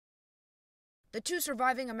The two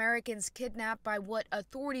surviving Americans kidnapped by what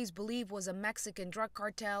authorities believe was a Mexican drug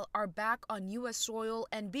cartel are back on U.S. soil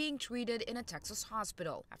and being treated in a Texas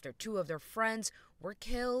hospital after two of their friends were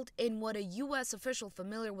killed in what a U.S. official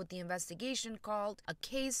familiar with the investigation called a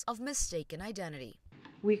case of mistaken identity.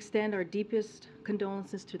 We extend our deepest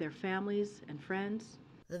condolences to their families and friends.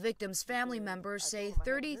 The victims' family members say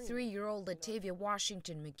 33-year-old Latavia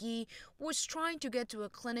Washington McGee was trying to get to a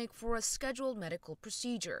clinic for a scheduled medical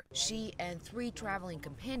procedure. She and three traveling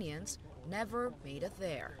companions never made it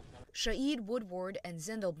there. Shaeed Woodward and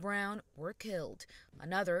Zindel Brown were killed.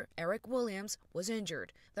 Another, Eric Williams, was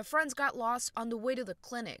injured. The friends got lost on the way to the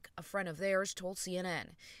clinic, a friend of theirs told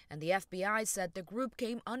CNN. And the FBI said the group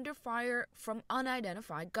came under fire from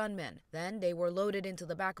unidentified gunmen. Then they were loaded into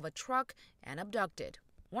the back of a truck and abducted.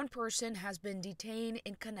 One person has been detained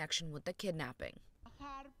in connection with the kidnapping.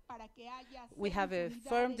 We have a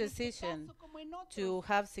firm decision to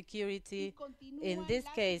have security in this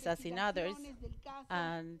case as in others,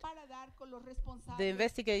 and the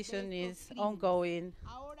investigation is ongoing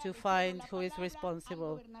to find who is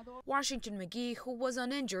responsible. Washington McGee, who was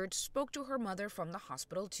uninjured, spoke to her mother from the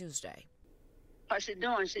hospital Tuesday. What she's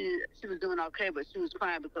doing, she was doing okay, but she was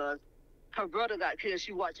crying because her brother got killed.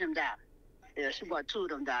 She watched him die. Yeah, she watched two of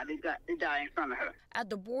them die. They died in front of her. At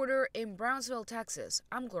the border in Brownsville, Texas,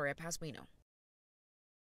 I'm Gloria Pasmino.